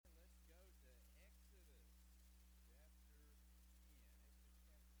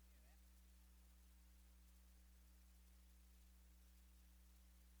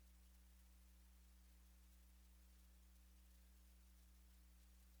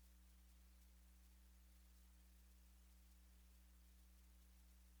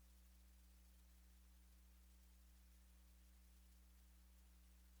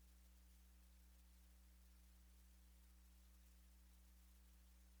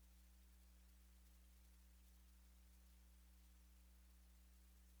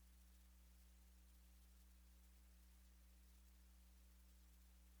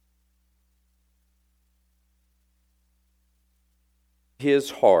his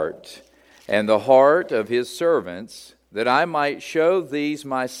heart and the heart of his servants, that I might show these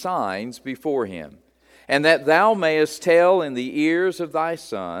my signs before him, and that thou mayest tell in the ears of thy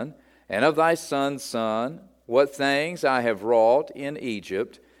son and of thy son's son what things I have wrought in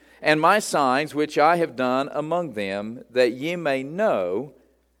Egypt, and my signs which I have done among them, that ye may know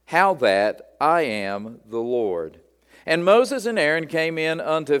how that I am the Lord. And Moses and Aaron came in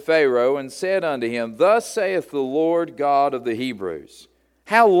unto Pharaoh, and said unto him, Thus saith the Lord God of the Hebrews,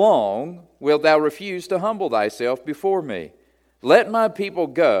 How long wilt thou refuse to humble thyself before me? Let my people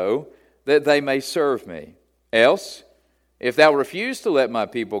go, that they may serve me. Else, if thou refuse to let my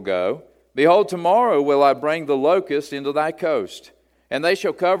people go, behold, tomorrow will I bring the locust into thy coast, and they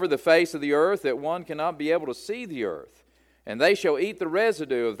shall cover the face of the earth, that one cannot be able to see the earth. And they shall eat the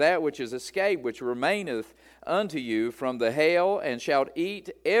residue of that which is escaped, which remaineth unto you from the hail, and shall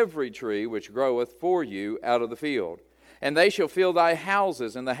eat every tree which groweth for you out of the field. And they shall fill thy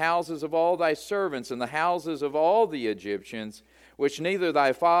houses, and the houses of all thy servants, and the houses of all the Egyptians, which neither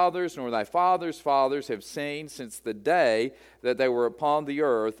thy fathers nor thy fathers' fathers have seen since the day that they were upon the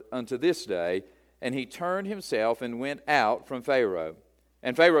earth unto this day. And he turned himself and went out from Pharaoh.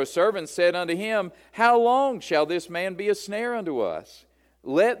 And Pharaoh's servants said unto him, How long shall this man be a snare unto us?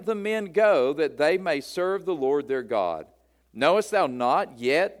 Let the men go, that they may serve the Lord their God. Knowest thou not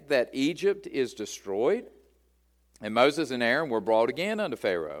yet that Egypt is destroyed? And Moses and Aaron were brought again unto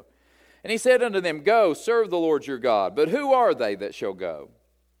Pharaoh. And he said unto them, Go, serve the Lord your God. But who are they that shall go?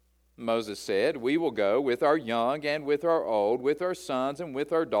 Moses said, We will go with our young and with our old, with our sons and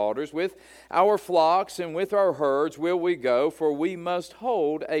with our daughters, with our flocks and with our herds will we go, for we must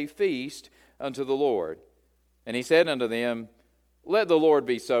hold a feast unto the Lord. And he said unto them, Let the Lord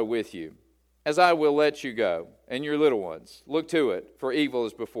be so with you, as I will let you go, and your little ones. Look to it, for evil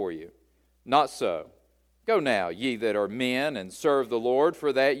is before you. Not so. Go now, ye that are men, and serve the Lord,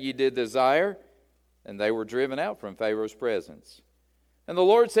 for that ye did desire. And they were driven out from Pharaoh's presence. And the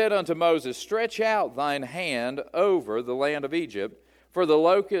Lord said unto Moses, Stretch out thine hand over the land of Egypt, for the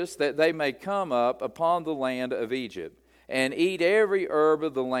locusts, that they may come up upon the land of Egypt, and eat every herb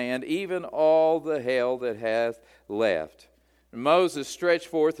of the land, even all the hail that hath left. And Moses stretched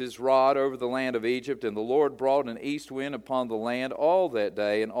forth his rod over the land of Egypt, and the Lord brought an east wind upon the land all that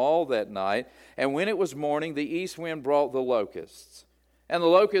day and all that night. And when it was morning, the east wind brought the locusts. And the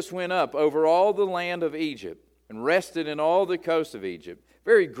locusts went up over all the land of Egypt, and rested in all the coast of Egypt.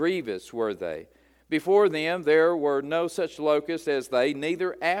 Very grievous were they. Before them there were no such locusts as they,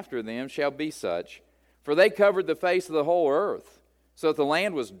 neither after them shall be such. For they covered the face of the whole earth, so that the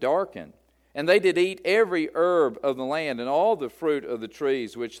land was darkened. And they did eat every herb of the land, and all the fruit of the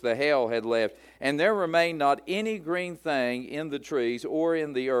trees which the hail had left. And there remained not any green thing in the trees or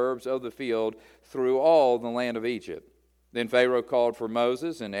in the herbs of the field through all the land of Egypt. Then Pharaoh called for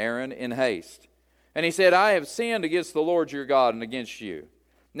Moses and Aaron in haste. And he said, I have sinned against the Lord your God and against you.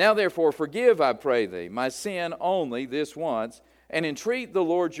 Now therefore forgive, I pray thee, my sin only this once, and entreat the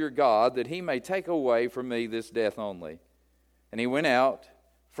Lord your God, that he may take away from me this death only. And he went out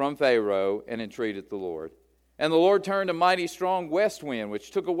from Pharaoh and entreated the Lord. And the Lord turned a mighty strong west wind,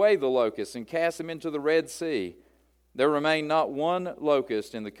 which took away the locusts and cast them into the Red Sea. There remained not one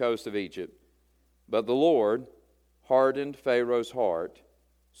locust in the coast of Egypt. But the Lord hardened Pharaoh's heart,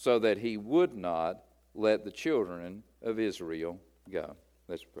 so that he would not let the children of Israel go.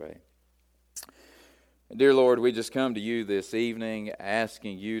 Let's pray. Dear Lord, we just come to you this evening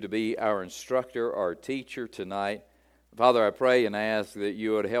asking you to be our instructor, our teacher tonight. Father, I pray and ask that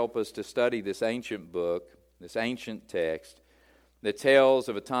you would help us to study this ancient book, this ancient text that tells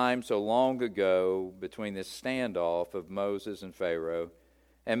of a time so long ago between this standoff of Moses and Pharaoh.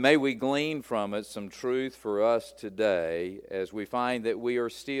 And may we glean from it some truth for us today as we find that we are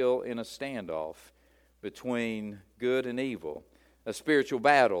still in a standoff between good and evil, a spiritual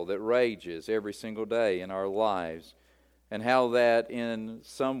battle that rages every single day in our lives, and how that in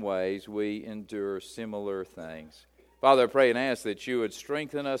some ways we endure similar things. Father, I pray and ask that you would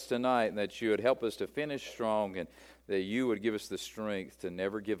strengthen us tonight, and that you would help us to finish strong, and that you would give us the strength to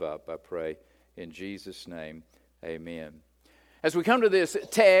never give up, I pray. In Jesus' name, amen. As we come to this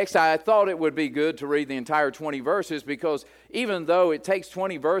text, I thought it would be good to read the entire 20 verses, because even though it takes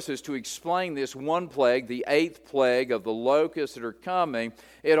 20 verses to explain this one plague, the 8th plague of the locusts that are coming,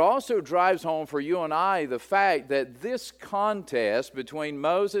 it also drives home for you and I the fact that this contest between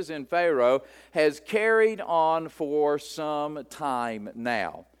Moses and Pharaoh has carried on for some time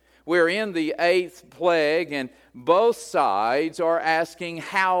now. We're in the 8th plague, and both sides are asking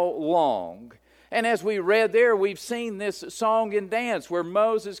how long. And as we read there, we've seen this song and dance where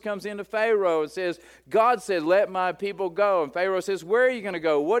Moses comes into Pharaoh and says, God said, let my people go. And Pharaoh says, where are you going to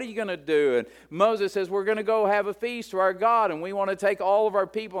go? What are you going to do? And Moses says, we're going to go have a feast to our God, and we want to take all of our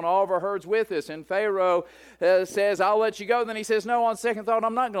people and all of our herds with us. And Pharaoh says, I'll let you go. Then he says, no, on second thought,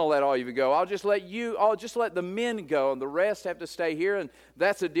 I'm not going to let all of you go. I'll just let the men go, and the rest have to stay here. And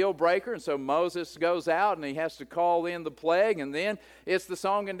that's a deal breaker. And so Moses goes out, and he has to call in the plague. And then it's the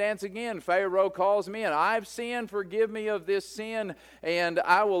song and dance again. Pharaoh calls me, and I've sinned, forgive me of this sin, and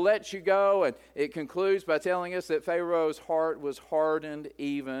I will let you go. And it concludes by telling us that Pharaoh's heart was hardened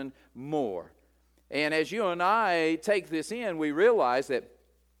even more. And as you and I take this in, we realize that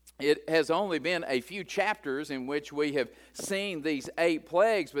it has only been a few chapters in which we have seen these 8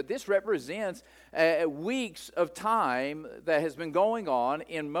 plagues, but this represents weeks of time that has been going on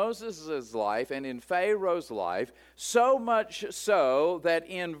in Moses' life and in Pharaoh's life, so much so that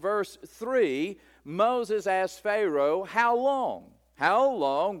in verse 3, Moses asked Pharaoh, how long? How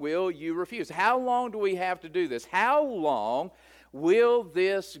long will you refuse? How long do we have to do this? How long will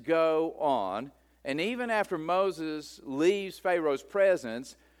this go on? And even after Moses leaves Pharaoh's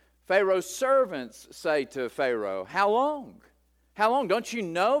presence, Pharaoh's servants say to Pharaoh, how long? How long? Don't you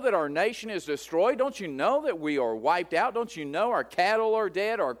know that our nation is destroyed? Don't you know that we are wiped out? Don't you know our cattle are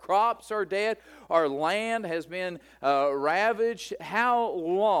dead, our crops are dead, our land has been ravaged? How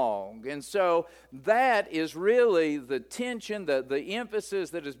long? And so that is really the tension, the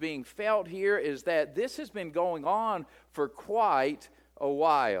emphasis that is being felt here is that this has been going on for quite a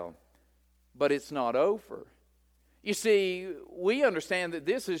while. But it's not over. You see, we understand that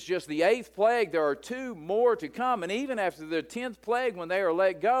this is just the 8th plague. There are 2 more to come. And even after the 10th plague, when they are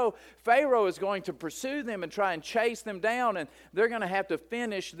let go, Pharaoh is going to pursue them and try and chase them down. And they're going to have to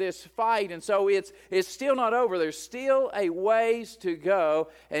finish this fight. And so it's still not over. There's still a ways to go.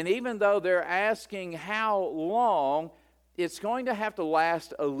 And even though they're asking how long, it's going to have to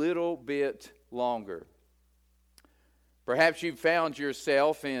last a little bit longer. Perhaps you've found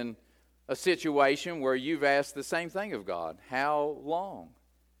yourself in a situation where you've asked the same thing of God. How long?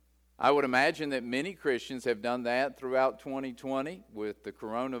 I would imagine that many Christians have done that throughout 2020 with the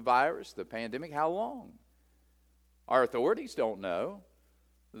coronavirus, the pandemic. How long? Our authorities don't know.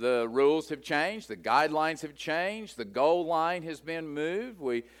 The rules have changed. The guidelines have changed. The goal line has been moved.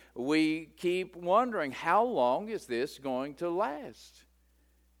 We keep wondering, how long is this going to last?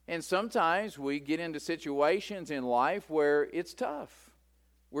 And sometimes we get into situations in life where it's tough.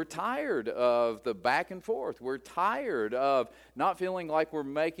 We're tired of the back and forth. We're tired of not feeling like we're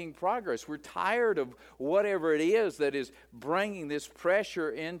making progress. We're tired of whatever it is that is bringing this pressure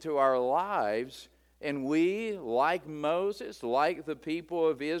into our lives. And we, like Moses, like the people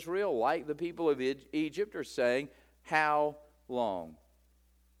of Israel, like the people of Egypt, are saying, how long?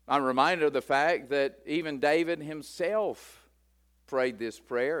 I'm reminded of the fact that even David himself prayed this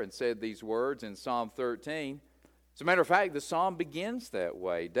prayer and said these words in Psalm 13. As a matter of fact, the psalm begins that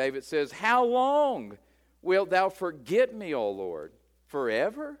way. David says, how long wilt thou forget me, O Lord?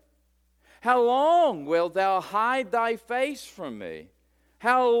 Forever? How long wilt thou hide thy face from me?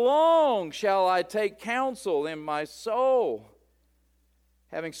 How long shall I take counsel in my soul,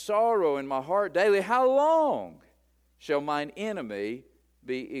 having sorrow in my heart daily? How long shall mine enemy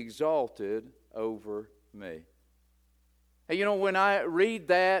be exalted over me? And you know, when I read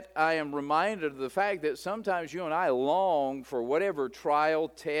that, I am reminded of the fact that sometimes you and I long for whatever trial,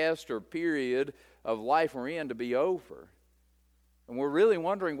 test, or period of life we're in to be over. And we're really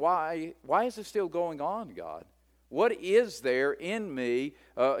wondering, why is this still going on, God? What is there in me,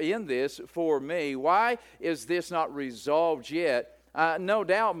 in this for me? Why is this not resolved yet? No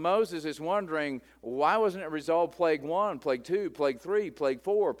doubt Moses is wondering, why wasn't it resolved plague 1, plague 2, plague 3, plague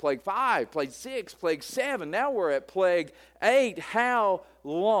 4, plague 5, plague 6, plague 7? Now we're at plague 8. How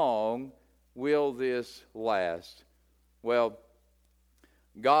long will this last? Well,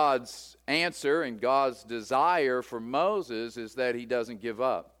 God's answer and God's desire for Moses is that he doesn't give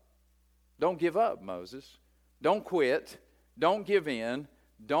up. Don't give up, Moses. Don't quit. Don't give in.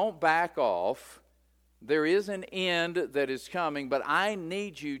 Don't back off. There is an end that is coming, but I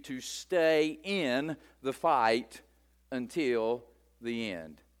need you to stay in the fight until the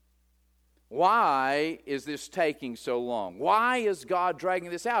end. Why is this taking so long? Why is God dragging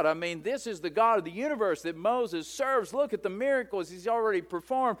this out? I mean, this is the God of the universe that Moses serves. Look at the miracles he's already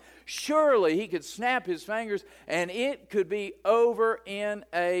performed. Surely he could snap his fingers and it could be over in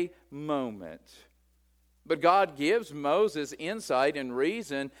a moment. But God gives Moses insight and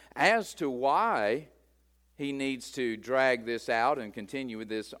reason as to why he needs to drag this out and continue with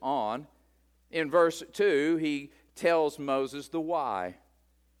this on. In verse 2, he tells Moses the why.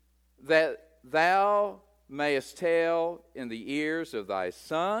 That thou mayest tell in the ears of thy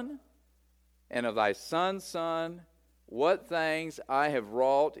son and of thy son's son what things I have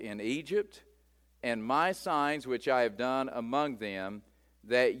wrought in Egypt, and my signs which I have done among them,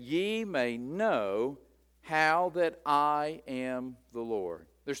 that ye may know how that I am the Lord.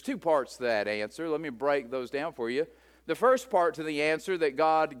 There's two parts to that answer. Let me break those down for you. The first part to the answer that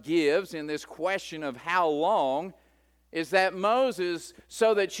God gives in this question of how long is that Moses,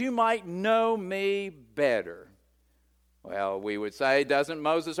 so that you might know me better. Well, we would say, doesn't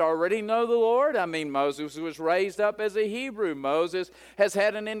Moses already know the Lord? I mean, Moses was raised up as a Hebrew. Moses has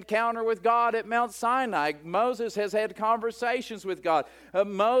had an encounter with God at Mount Sinai. Moses has had conversations with God.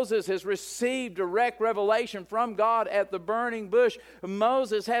 Moses has received direct revelation from God at the burning bush.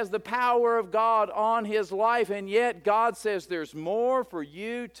 Moses has the power of God on his life, and yet God says there's more for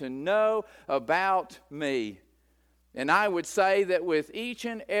you to know about me. And I would say that with each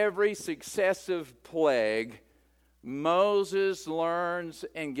and every successive plague, Moses learns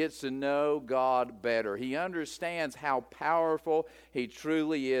and gets to know God better. He understands how powerful he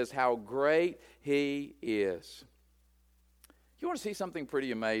truly is, how great he is. You want to see something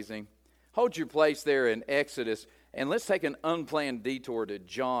pretty amazing? Hold your place there in Exodus, and let's take an unplanned detour to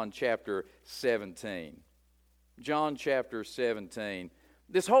John chapter 17. John chapter 17.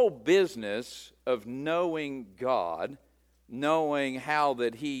 This whole business of knowing God, knowing how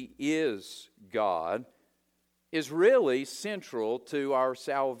that he is God, is really central to our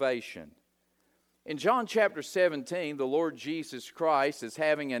salvation. In John chapter 17, the Lord Jesus Christ is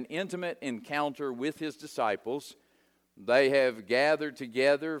having an intimate encounter with his disciples. They have gathered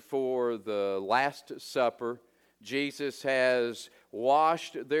together for the Last Supper. Jesus has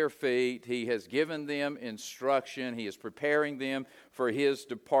washed their feet. He has given them instruction. He is preparing them for his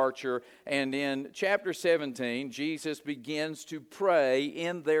departure. And in chapter 17, Jesus begins to pray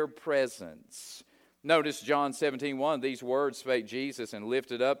in their presence. Notice John 17:1, these words spake Jesus and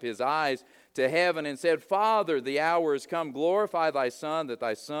lifted up his eyes to heaven and said, Father, the hour is come, glorify thy Son, that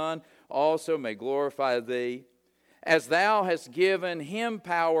thy Son also may glorify thee. As thou hast given him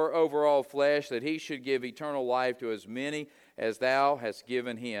power over all flesh, that he should give eternal life to as many as thou hast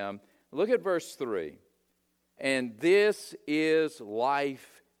given him. Look at verse 3. And this is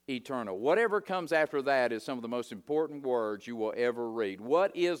life eternal. Whatever comes after that is some of the most important words you will ever read.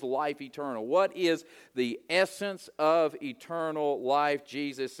 What is life eternal? What is the essence of eternal life?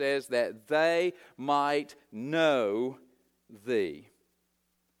 Jesus says that they might know thee,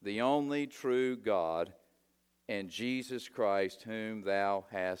 the only true God, and Jesus Christ whom thou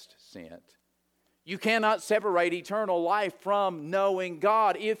hast sent. You cannot separate eternal life from knowing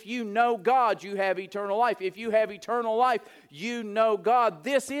God. If you know God, you have eternal life. If you have eternal life, you know God.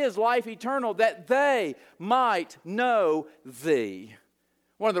 This is life eternal, that they might know thee.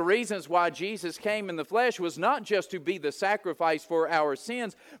 One of the reasons why Jesus came in the flesh was not just to be the sacrifice for our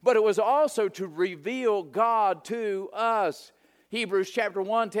sins, but it was also to reveal God to us. Hebrews chapter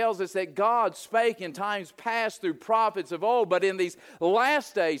 1 tells us that God spake in times past through prophets of old, but in these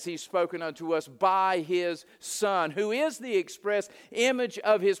last days he's spoken unto us by his Son, who is the express image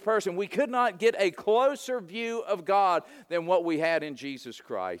of his person. We could not get a closer view of God than what we had in Jesus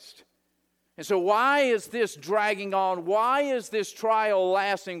Christ. And so why is this dragging on? Why is this trial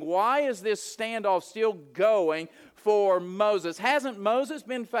lasting? Why is this standoff still going for Moses? Hasn't Moses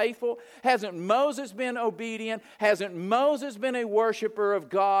been faithful? Hasn't Moses been obedient? Hasn't Moses been a worshiper of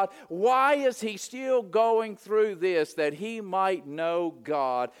God? Why is he still going through this? That he might know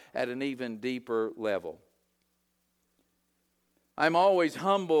God at an even deeper level. I'm always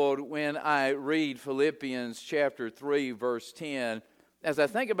humbled when I read Philippians chapter 3 verse 10, as I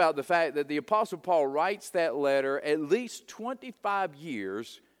think about the fact that the Apostle Paul writes that letter at least 25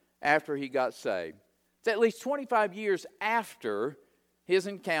 years after he got saved. It's at least 25 years after his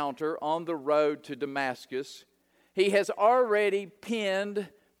encounter on the road to Damascus. He has already penned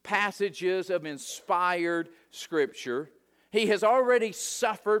passages of inspired Scripture. He has already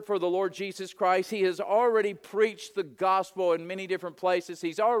suffered for the Lord Jesus Christ. He has already preached the gospel in many different places.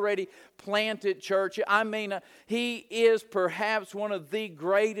 He's already planted church. I mean, he is perhaps one of the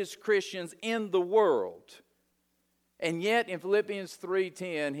greatest Christians in the world. And yet in Philippians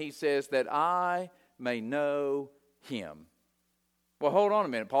 3:10, he says that I may know him. Well, hold on a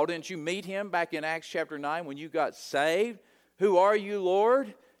minute. Paul, didn't you meet him back in Acts chapter 9 when you got saved? Who are you,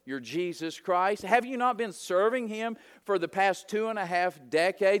 Lord? You're Jesus Christ. Have you not been serving him for the past 2.5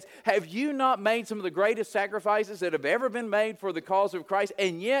 decades? Have you not made some of the greatest sacrifices that have ever been made for the cause of Christ?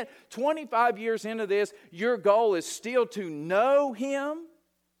 And yet, 25 years into this, your goal is still to know him?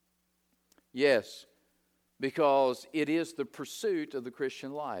 Yes, because it is the pursuit of the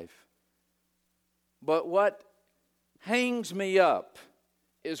Christian life. But what hangs me up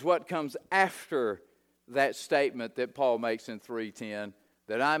is what comes after that statement that Paul makes in 3:10,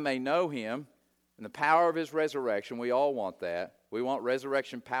 that I may know him and the power of his resurrection. We all want that. We want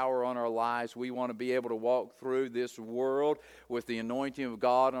resurrection power on our lives. We want to be able to walk through this world with the anointing of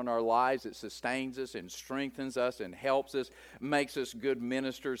God on our lives that sustains us and strengthens us and helps us, makes us good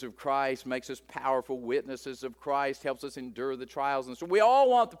ministers of Christ, makes us powerful witnesses of Christ, helps us endure the trials. And so we all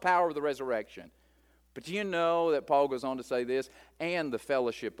want the power of the resurrection. But do you know that Paul goes on to say this? And the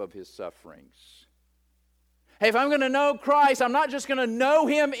fellowship of his sufferings. Hey, if I'm going to know Christ, I'm not just going to know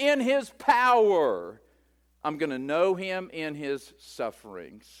him in his power. I'm going to know him in his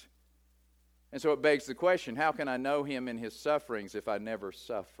sufferings. And so it begs the question, how can I know him in his sufferings if I never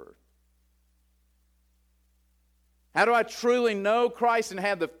suffer? How do I truly know Christ and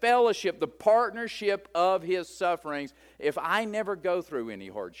have the fellowship, the partnership of his sufferings if I never go through any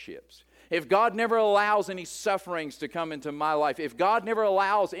hardships? If God never allows any sufferings to come into my life, if God never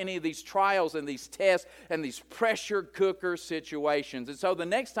allows any of these trials and these tests and these pressure cooker situations. And so the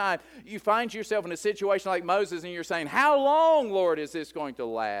next time you find yourself in a situation like Moses and you're saying, how long, Lord, is this going to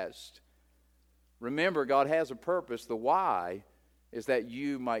last? Remember, God has a purpose. The why is that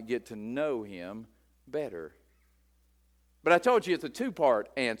you might get to know him better. But I told you it's a two-part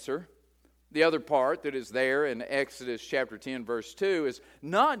answer. The other part that is there in Exodus chapter 10, verse 2 is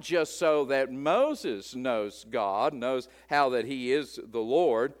not just so that Moses knows God, knows how that he is the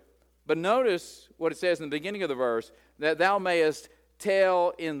Lord, but notice what it says in the beginning of the verse, that thou mayest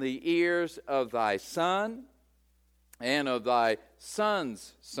tell in the ears of thy son and of thy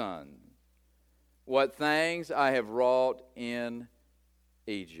son's son what things I have wrought in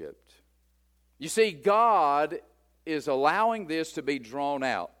Egypt. You see, God is allowing this to be drawn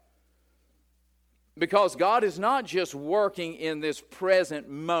out. Because God is not just working in this present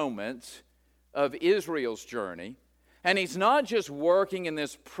moment of Israel's journey, and he's not just working in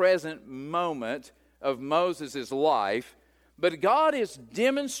this present moment of Moses' life, but God is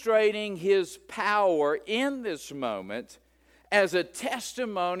demonstrating his power in this moment as a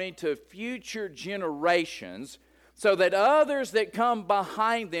testimony to future generations, so that others that come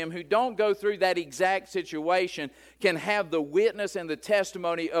behind them who don't go through that exact situation can have the witness and the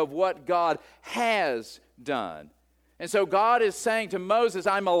testimony of what God has done. And so God is saying to Moses,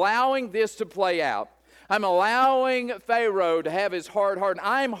 I'm allowing this to play out. I'm allowing Pharaoh to have his heart hardened.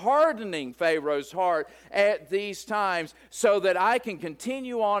 I'm hardening Pharaoh's heart at these times so that I can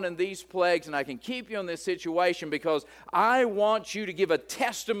continue on in these plagues and I can keep you in this situation, because I want you to give a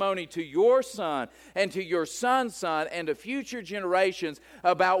testimony to your son and to your son's son and to future generations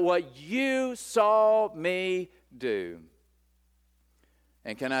about what you saw me do.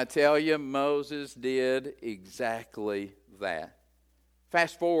 And can I tell you, Moses did exactly that.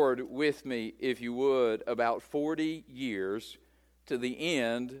 Fast forward with me, if you would, about 40 years to the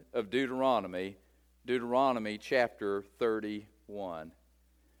end of Deuteronomy chapter 31.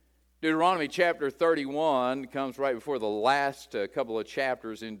 Deuteronomy chapter 31 comes right before the last couple of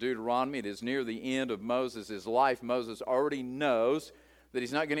chapters in Deuteronomy. It is near the end of Moses' life. Moses already knows that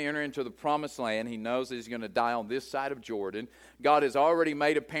he's not going to enter into the promised land. He knows that he's going to die on this side of Jordan. God has already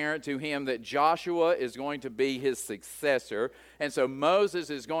made apparent to him that Joshua is going to be his successor. And so Moses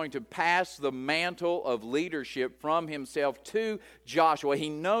is going to pass the mantle of leadership from himself to Joshua. He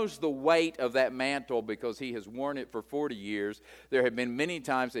knows the weight of that mantle because he has worn it for 40 years. There have been many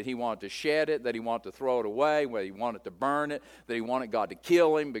times that he wanted to shed it, that he wanted to throw it away, where he wanted to burn it, that he wanted God to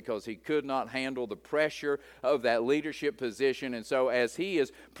kill him because he could not handle the pressure of that leadership position. And so as he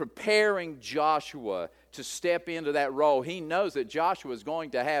is preparing Joshua to step into that role, he knows that Joshua is going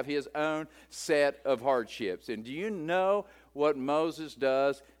to have his own set of hardships. And do you know what Moses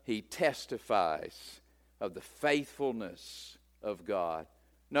does? He testifies of the faithfulness of God.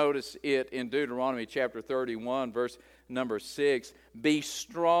 Notice it in Deuteronomy chapter 31, verse number 6. Be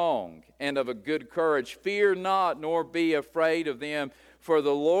strong and of a good courage. Fear not, nor be afraid of them. For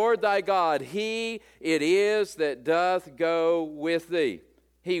the Lord thy God, He it is that doth go with thee.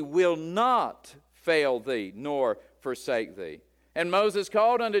 He will not fail thee, nor forsake thee. And Moses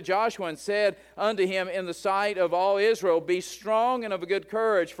called unto Joshua and said unto him in the sight of all Israel, Be strong and of a good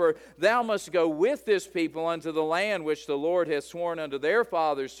courage, for thou must go with this people unto the land which the Lord hath sworn unto their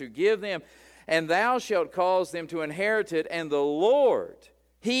fathers to give them, and thou shalt cause them to inherit it. And the Lord,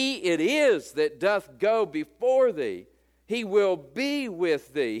 He it is that doth go before thee. He will be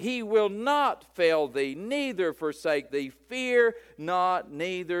with thee. He will not fail thee, neither forsake thee. Fear not,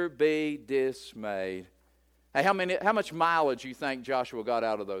 neither be dismayed. Hey, how much mileage you think Joshua got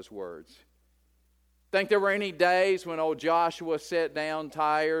out of those words? Think there were any days when old Joshua sat down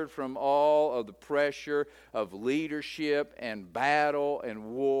tired from all of the pressure of leadership and battle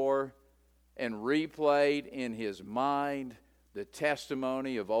and war and replayed in his mind the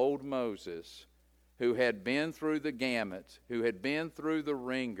testimony of old Moses, who had been through the gamut, who had been through the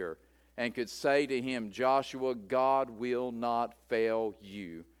ringer, and could say to him, Joshua, God will not fail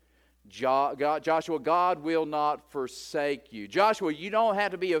you. Joshua, God will not forsake you. Joshua, you don't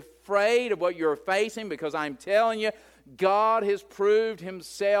have to be afraid of what you're facing, because I'm telling you, God has proved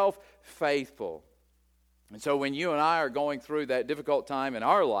himself faithful. And so when you and I are going through that difficult time in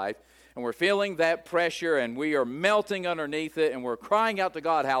our life, and we're feeling that pressure, and we are melting underneath it, and we're crying out to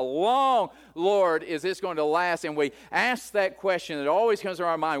God, how long, Lord, is this going to last? And we ask that question that always comes to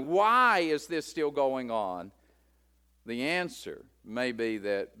our mind, why is this still going on? The answer may be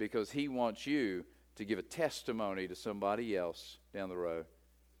that because he wants you to give a testimony to somebody else down the road.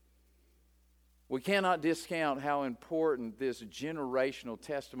 We cannot discount how important this generational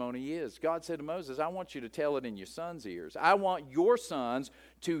testimony is. God said to Moses, I want you to tell it in your sons' ears. I want your sons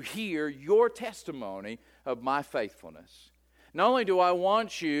to hear your testimony of my faithfulness. Not only do I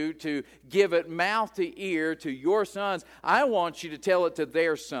want you to give it mouth to ear to your sons, I want you to tell it to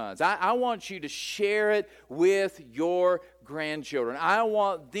their sons. I want you to share it with your grandchildren. I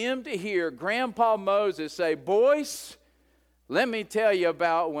want them to hear Grandpa Moses say, boys, let me tell you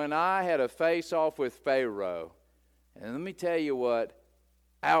about when I had a face-off with Pharaoh. And let me tell you what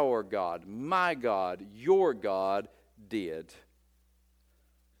our God, my God, your God did.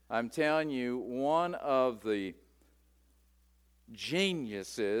 I'm telling you, one of the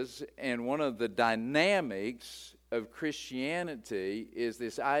geniuses and one of the dynamics of Christianity is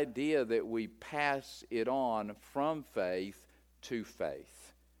this idea that we pass it on from faith to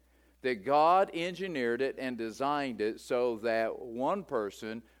faith. That God engineered it and designed it so that one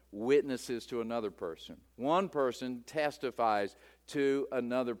person witnesses to another person. One person testifies to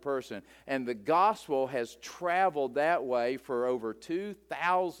another person. And the gospel has traveled that way for over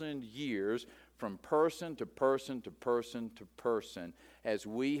 2,000 years, from person to person to person to person, as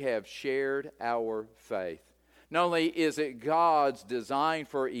we have shared our faith. Not only is it God's design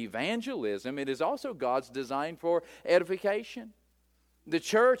for evangelism, it is also God's design for edification. The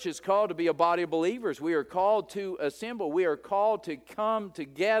church is called to be a body of believers. We are called to assemble. We are called to come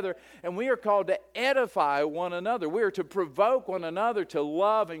together, and we are called to edify one another. We are to provoke one another to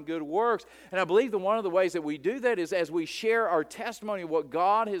love and good works. And I believe that one of the ways that we do that is as we share our testimony of what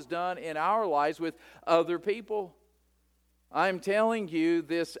God has done in our lives with other people. I'm telling you,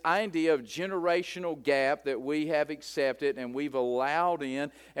 this idea of generational gap that we have accepted and we've allowed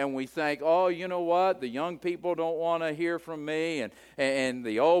in, and we think, oh, you know what, the young people don't want to hear from me, and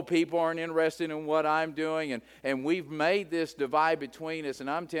the old people aren't interested in what I'm doing, and we've made this divide between us. And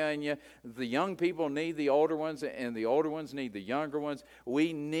I'm telling you, the young people need the older ones, and the older ones need the younger ones.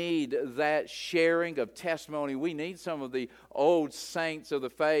 We need that sharing of testimony. We need some of the old saints of the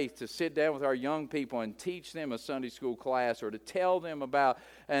faith to sit down with our young people and teach them a Sunday school class, or to tell them about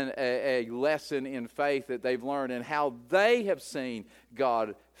a lesson in faith that they've learned and how they have seen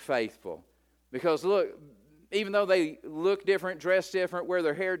God faithful. Because look, even though they look different, dress different, wear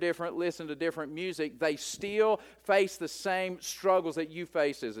their hair different, listen to different music, they still face the same struggles that you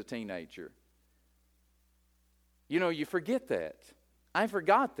face as a teenager. You know, you forget that. I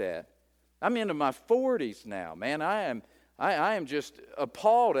forgot that. I'm into my 40s now, man. I am just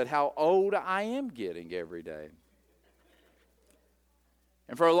appalled at how old I am getting every day.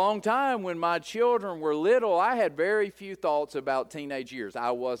 And for a long time, when my children were little, I had very few thoughts about teenage years.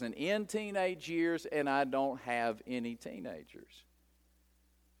 I wasn't in teenage years, and I don't have any teenagers.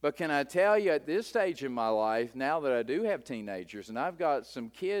 But can I tell you, at this stage in my life, now that I do have teenagers, and I've got some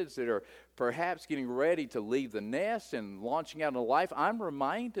kids that are perhaps getting ready to leave the nest and launching out into life, I'm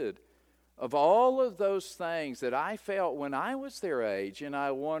reminded of all of those things that I felt when I was their age, and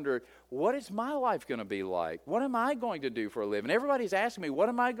I wondered, what is my life going to be like? What am I going to do for a living? Everybody's asking me, what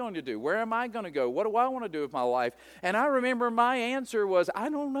am I going to do? Where am I going to go? What do I want to do with my life? And I remember my answer was, I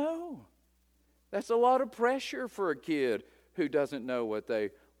don't know. That's a lot of pressure for a kid who doesn't know what they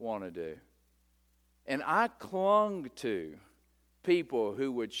want to do. And I clung to people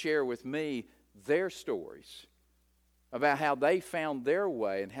who would share with me their stories about how they found their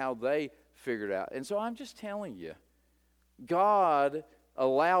way and how they figured out. And so I'm just telling you, God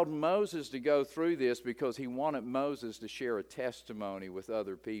allowed Moses to go through this because he wanted Moses to share a testimony with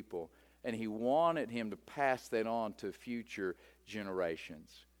other people, and he wanted him to pass that on to future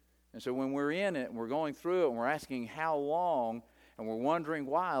generations. And so when we're in it and we're going through it and we're asking how long and we're wondering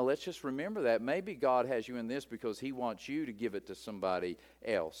why, let's just remember that maybe God has you in this because he wants you to give it to somebody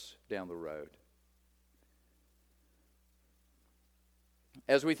else down the road.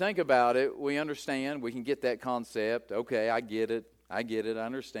 as we think about it, we understand, we can get that concept. Okay, I get it, I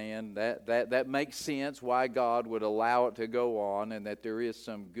understand. That makes sense why God would allow it to go on and that there is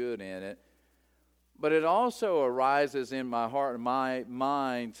some good in it. But it also arises in my heart and my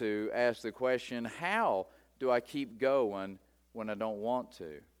mind to ask the question, how do I keep going when I don't want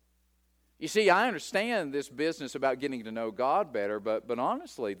to? You see, I understand this business about getting to know God better, but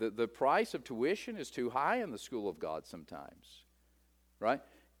honestly, the price of tuition is too high in the school of God sometimes, right?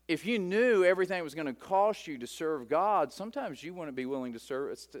 If you knew everything was going to cost you to serve God, sometimes you wouldn't be willing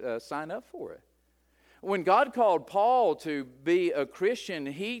to sign up for it. When God called Paul to be a Christian,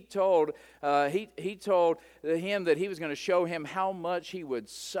 he told him that he was going to show him how much he would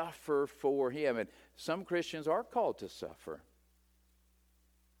suffer for him. And some Christians are called to suffer.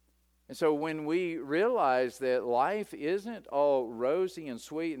 And so when we realize that life isn't all rosy and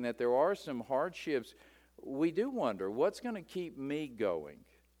sweet and that there are some hardships, we do wonder, what's going to keep me going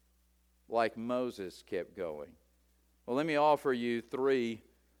like Moses kept going? Well, let me offer you three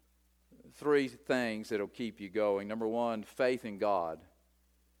things that'll keep you going. Number one, faith in God.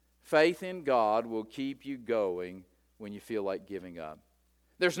 Faith in God will keep you going when you feel like giving up.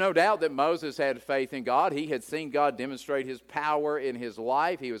 There's no doubt that Moses had faith in God. He had seen God demonstrate His power in his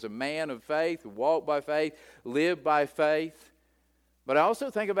life. He was a man of faith, walked by faith, lived by faith. But I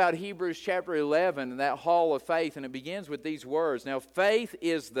also think about Hebrews chapter 11 and that hall of faith, and it begins with these words. Now, faith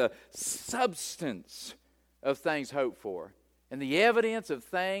is the substance of things hoped for, and the evidence of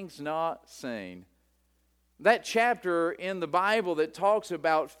things not seen. That chapter in the Bible that talks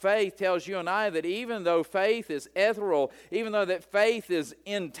about faith tells you and I that even though faith is ethereal, even though that faith is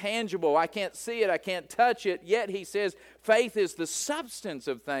intangible, I can't see it, I can't touch it, yet he says faith is the substance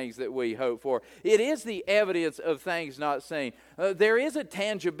of things that we hope for. It is the evidence of things not seen. There is a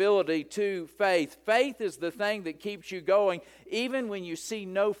tangibility to faith. Faith is the thing that keeps you going even when you see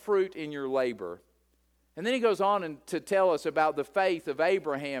no fruit in your labor. And then he goes on to tell us about the faith of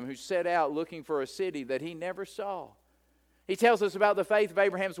Abraham, who set out looking for a city that he never saw. He tells us about the faith of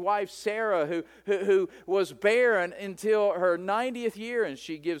Abraham's wife, Sarah, who was barren until her 90th year, and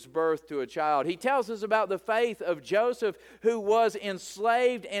she gives birth to a child. He tells us about the faith of Joseph, who was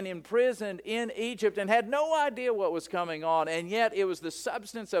enslaved and imprisoned in Egypt and had no idea what was coming on, and yet it was the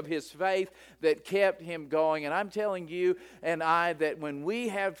substance of his faith that kept him going. And I'm telling you and I that when we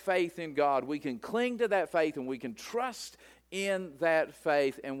have faith in God, we can cling to that faith and we can trust in that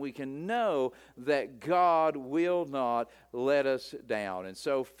faith, and we can know that God will not let us down. And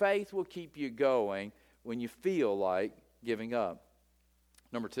so faith will keep you going when you feel like giving up.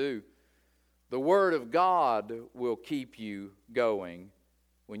 Number two, the Word of God will keep you going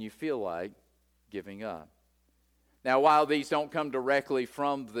when you feel like giving up. Now, while these don't come directly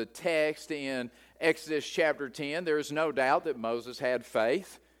from the text in Exodus chapter 10, there is no doubt that Moses had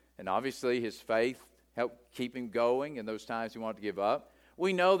faith, and obviously his faith helped keep him going in those times he wanted to give up.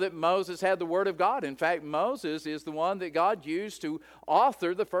 We know that Moses had the Word of God. In fact, Moses is the one that God used to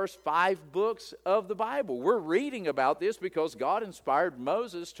author the first 5 books of the Bible. We're reading about this because God inspired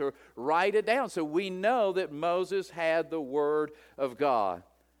Moses to write it down. So we know that Moses had the Word of God.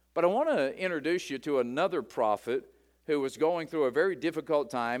 But I want to introduce you to another prophet who was going through a very difficult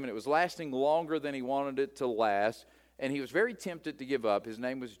time, and it was lasting longer than he wanted it to last, and he was very tempted to give up. His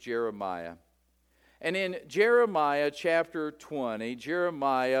name was Jeremiah. And in Jeremiah chapter 20,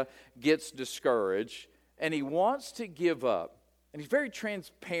 Jeremiah gets discouraged and he wants to give up. And he's very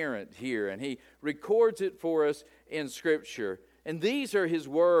transparent here, and he records it for us in Scripture. And these are his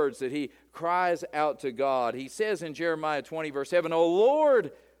words that he cries out to God. He says in Jeremiah 20 verse 7, "O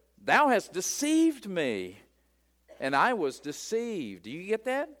Lord, thou hast deceived me, and I was deceived." Do you get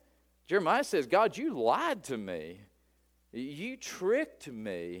that? Jeremiah says, God, you lied to me. You tricked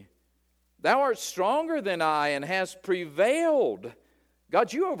me. Thou art stronger than I and hast prevailed.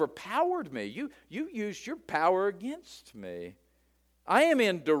 God, you overpowered me. You used your power against me. I am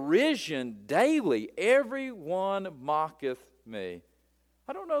in derision daily. Everyone mocketh me.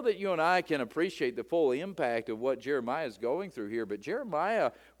 I don't know that you and I can appreciate the full impact of what Jeremiah is going through here, but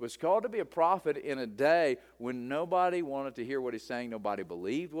Jeremiah was called to be a prophet in a day when nobody wanted to hear what he's saying. Nobody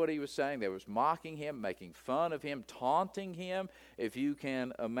believed what he was saying. They was mocking him, making fun of him, taunting him. If you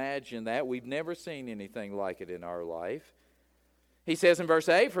can imagine that, we've never seen anything like it in our life. He says in verse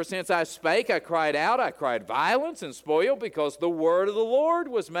 8, "For since I spake, I cried out, I cried violence and spoil, because the word of the Lord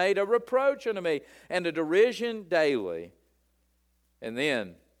was made a reproach unto me, and a derision daily." And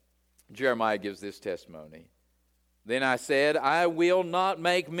then Jeremiah gives this testimony. "Then I said, I will not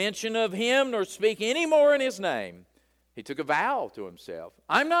make mention of him, nor speak any more in his name. He took a vow to himself.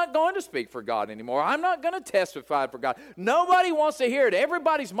 I'm not going to speak for God anymore. I'm not going to testify for God. Nobody wants to hear it.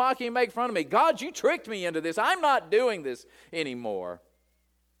 Everybody's mocking and making fun of me. God, you tricked me into this. I'm not doing this anymore.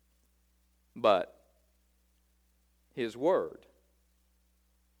 But his word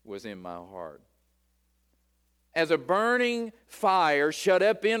was in my heart. As a burning fire shut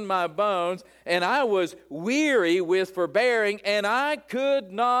up in my bones, and I was weary with forbearing, and I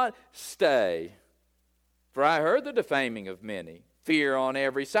could not stay. For I heard the defaming of many, fear on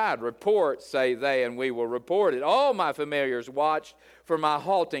every side. Report, say they, and we will report it. All my familiars watched for my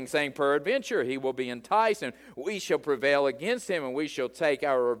halting, saying, peradventure he will be enticed, and we shall prevail against him, and we shall take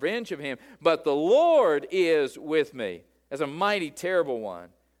our revenge of him. But the Lord is with me, as a mighty terrible one.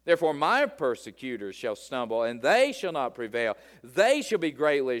 Therefore my persecutors shall stumble, and they shall not prevail. They shall be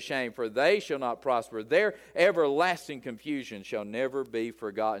greatly ashamed, for they shall not prosper. Their everlasting confusion shall never be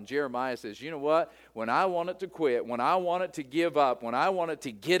forgotten. Jeremiah says, you know what? When I wanted to quit, when I wanted to give up, when I wanted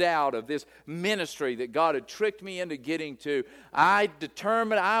to get out of this ministry that God had tricked me into getting to, I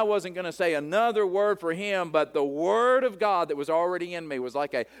determined I wasn't going to say another word for him, but the word of God that was already in me was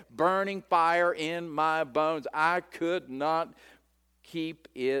like a burning fire in my bones. I could not keep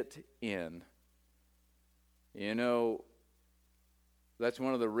it in. You know, that's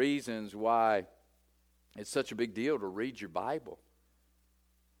one of the reasons why it's such a big deal to read your Bible,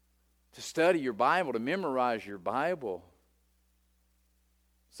 to study your Bible, to memorize your Bible.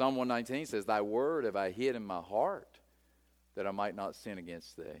 Psalm 119 says, thy word have I hid in my heart, that I might not sin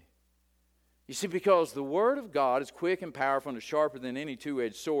against thee. You see, because the Word of God is quick and powerful and sharper than any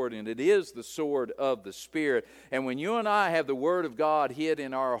two-edged sword, and it is the sword of the Spirit. And when you and I have the Word of God hid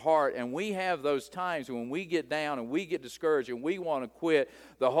in our heart, and we have those times when we get down and we get discouraged and we want to quit,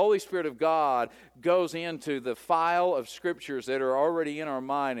 the Holy Spirit of God goes into the file of Scriptures that are already in our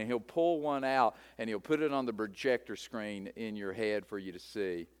mind, and He'll pull one out and He'll put it on the projector screen in your head for you to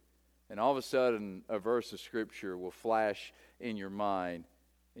see. And all of a sudden, a verse of Scripture will flash in your mind,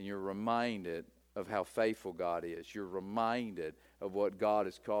 and you're reminded of how faithful God is. You're reminded of what God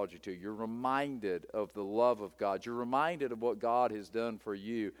has called you to. You're reminded of the love of God. You're reminded of what God has done for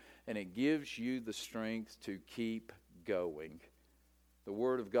you. And it gives you the strength to keep going. The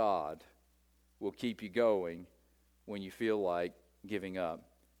Word of God will keep you going when you feel like giving up.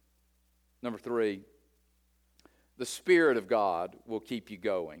 Number 3, the Spirit of God will keep you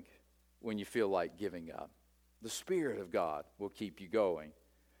going when you feel like giving up. The Spirit of God will keep you going.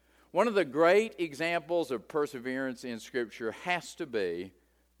 One of the great examples of perseverance in Scripture has to be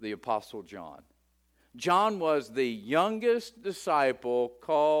the Apostle John. John was the youngest disciple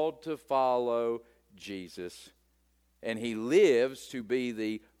called to follow Jesus, and he lives to be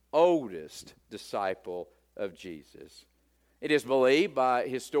the oldest disciple of Jesus. It is believed by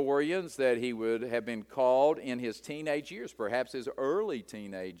historians that he would have been called in his teenage years, perhaps his early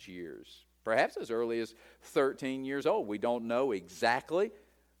teenage years, perhaps as early as 13 years old. We don't know exactly,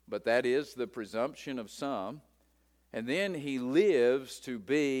 but that is the presumption of some. And then he lives to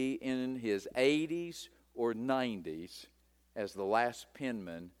be in his 80s or 90s as the last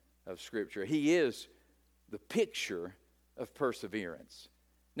penman of Scripture. He is the picture of perseverance.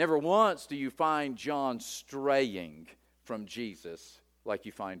 Never once do you find John straying from Jesus like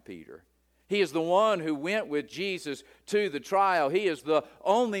you find Peter. He is the one who went with Jesus to the trial. He is the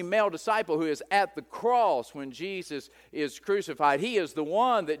only male disciple who is at the cross when Jesus is crucified. He is the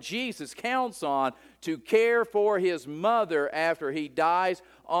one that Jesus counts on to care for his mother after he dies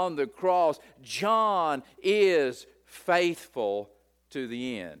on the cross. John is faithful to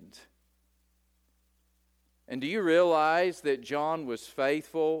the end. And do you realize that John was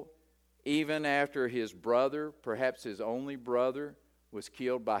faithful even after his brother, perhaps his only brother, was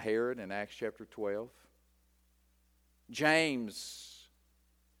killed by Herod in Acts chapter 12. James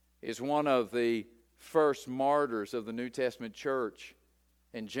is one of the first martyrs of the New Testament church,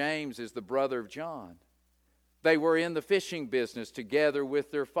 and James is the brother of John. They were in the fishing business together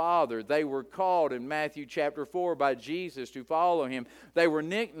with their father. They were called in Matthew chapter 4 by Jesus to follow him. They were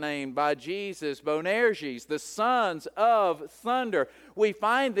nicknamed by Jesus Boanerges, the sons of thunder. We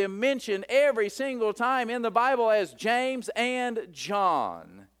find them mentioned every single time in the Bible as James and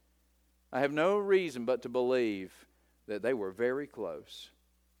John. I have no reason but to believe that they were very close.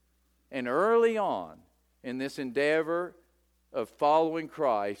 And early on in this endeavor of following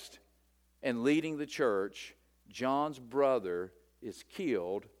Christ and leading the church, John's brother is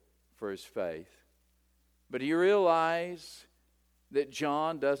killed for his faith. But do you realize that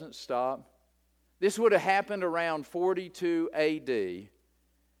John doesn't stop? This would have happened around 42 AD.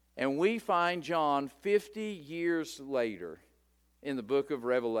 And we find John 50 years later in the book of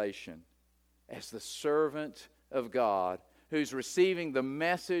Revelation as the servant of God, who's receiving the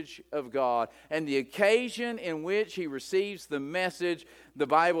message of God. And the occasion in which he receives the message, the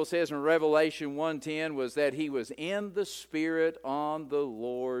Bible says in Revelation 1:10, was that he was in the Spirit on the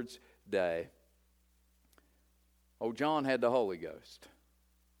Lord's day. Oh, John had the Holy Ghost.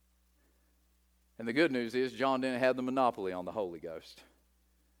 And the good news is John didn't have the monopoly on the Holy Ghost.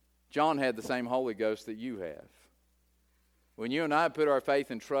 John had the same Holy Ghost that you have. When you and I put our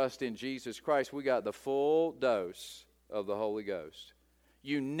faith and trust in Jesus Christ, we got the full dose of the Holy Ghost.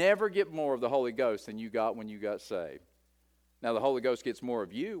 You never get more of the Holy Ghost than you got when you got saved. Now, the Holy Ghost gets more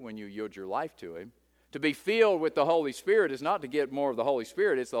of you when you yield your life to Him. To be filled with the Holy Spirit is not to get more of the Holy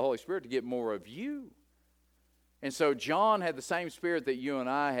Spirit. It's the Holy Spirit to get more of you. And so John had the same Spirit that you and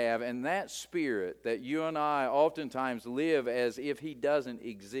I have, and that Spirit that you and I oftentimes live as if He doesn't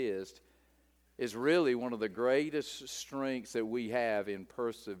exist is really one of the greatest strengths that we have in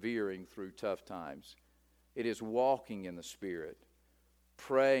persevering through tough times. It is walking in the Spirit,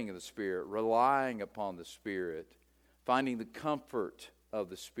 praying in the Spirit, relying upon the Spirit, finding the comfort of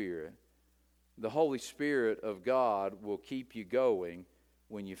the Spirit. The Holy Spirit of God will keep you going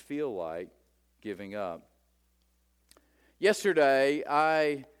when you feel like giving up. Yesterday,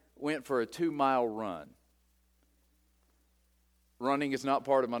 I went for a 2-mile run. Running is not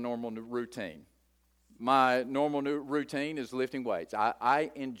part of my normal routine. My normal routine is lifting weights. I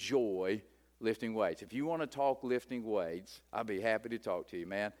enjoy lifting weights. If you want to talk lifting weights, I'd be happy to talk to you,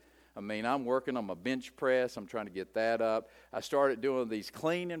 man. I mean, I'm working on my bench press. I'm trying to get that up. I started doing these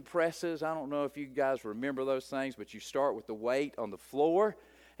clean and presses. I don't know if you guys remember those things, but you start with the weight on the floor,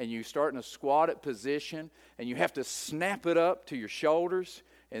 and you start in a squatted position, and you have to snap it up to your shoulders,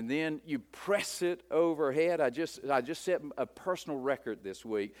 and then you press it overhead. I just set a personal record this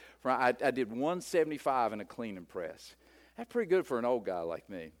week. I did 175 in a clean and press. That's pretty good for an old guy like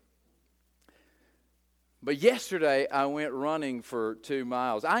me. But yesterday, I went running for 2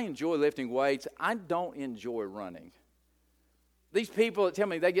 miles. I enjoy lifting weights. I don't enjoy running. These people that tell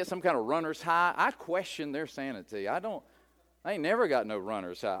me they get some kind of runner's high, I question their sanity. I ain't never got no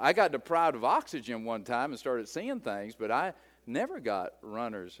runner's high. I got deprived of oxygen one time and started seeing things, but I never got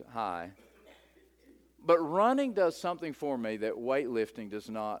runner's high. But running does something for me that weightlifting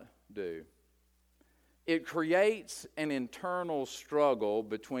does not do. It creates an internal struggle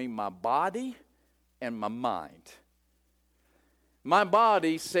between my body and my mind. My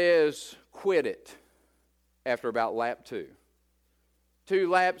body says, quit it, after about lap 2. 2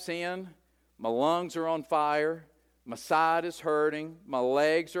 laps in, my lungs are on fire, my side is hurting, my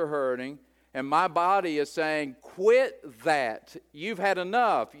legs are hurting, and my body is saying, quit that. You've had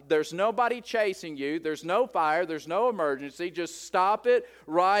enough. There's nobody chasing you. There's no fire. There's no emergency. Just stop it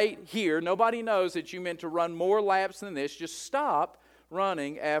right here. Nobody knows that you meant to run more laps than this. Just stop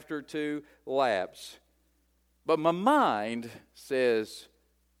running after 2 laps. But my mind says,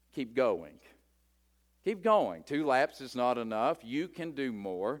 keep going. Keep going. 2 laps is not enough. You can do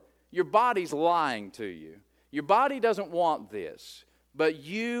more. Your body's lying to you. Your body doesn't want this, but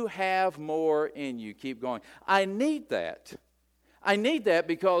you have more in you. Keep going. I need that. I need that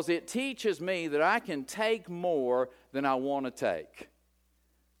because it teaches me that I can take more than I want to take.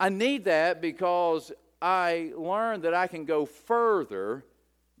 I need that because I learned that I can go further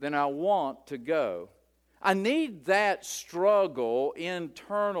than I want to go. I need that struggle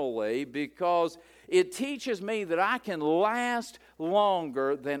internally because it teaches me that I can last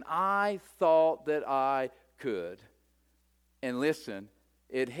longer than I thought that I could. And listen,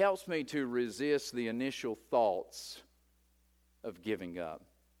 it helps me to resist the initial thoughts of giving up.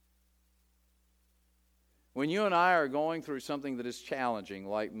 When you and I are going through something that is challenging,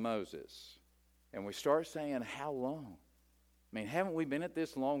 like Moses, and we start saying, how long? I mean, haven't we been at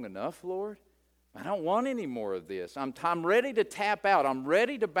this long enough, Lord? I don't want any more of this. I'm ready to tap out. I'm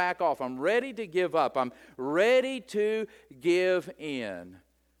ready to back off. I'm ready to give up. I'm ready to give in.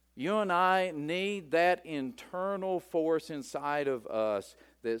 You and I need that internal force inside of us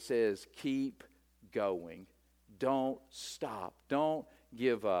that says, keep going. Don't stop. Don't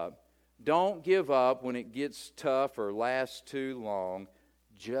give up. Don't give up when it gets tough or lasts too long.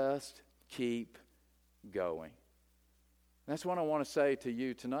 Just keep going. That's what I want to say to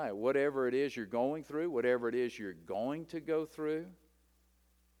you tonight. Whatever it is you're going through, whatever it is you're going to go through,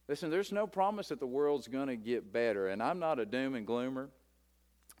 listen, there's no promise that the world's going to get better. And I'm not a doom and gloomer.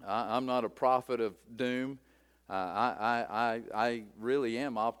 I'm not a prophet of doom. I really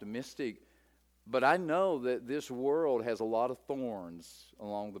am optimistic. But I know that this world has a lot of thorns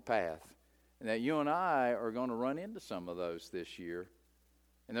along the path. And that you and I are going to run into some of those this year.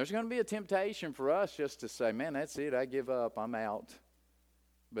 And there's going to be a temptation for us just to say, man, that's it, I give up, I'm out.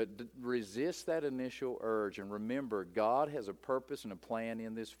 But resist that initial urge and remember God has a purpose and a plan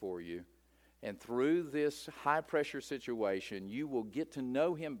in this for you. And through this high-pressure situation, you will get to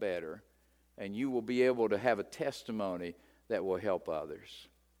know Him better, and you will be able to have a testimony that will help others.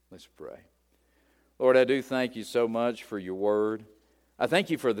 Let's pray. Lord, I do thank you so much for your word. I thank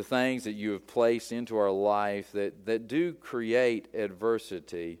you for the things that you have placed into our life that do create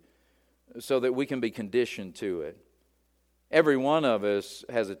adversity so that we can be conditioned to it. Every one of us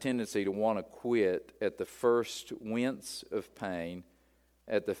has a tendency to want to quit at the first wince of pain,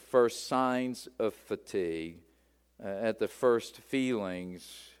 at the first signs of fatigue, at the first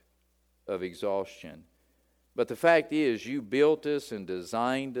feelings of exhaustion. But the fact is, you built us and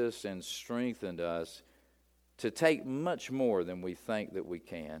designed us and strengthened us to take much more than we think that we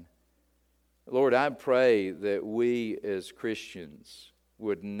can. Lord, I pray that we as Christians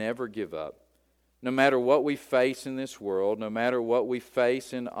would never give up. No matter what we face in this world, no matter what we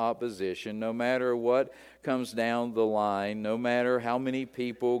face in opposition, no matter what comes down the line, no matter how many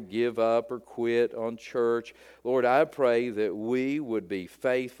people give up or quit on church, Lord, I pray that we would be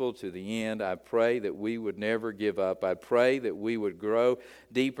faithful to the end. I pray that we would never give up. I pray that we would grow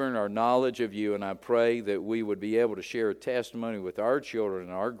deeper in our knowledge of you, and I pray that we would be able to share a testimony with our children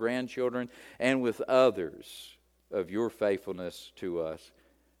and our grandchildren and with others of your faithfulness to us.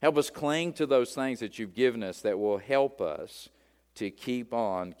 Help us cling to those things that you've given us that will help us to keep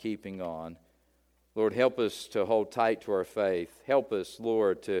on keeping on. Lord, help us to hold tight to our faith. Help us,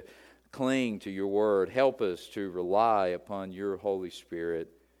 Lord, to cling to your word. Help us to rely upon your Holy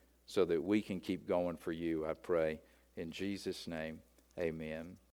Spirit so that we can keep going for you, I pray. In Jesus' name, amen.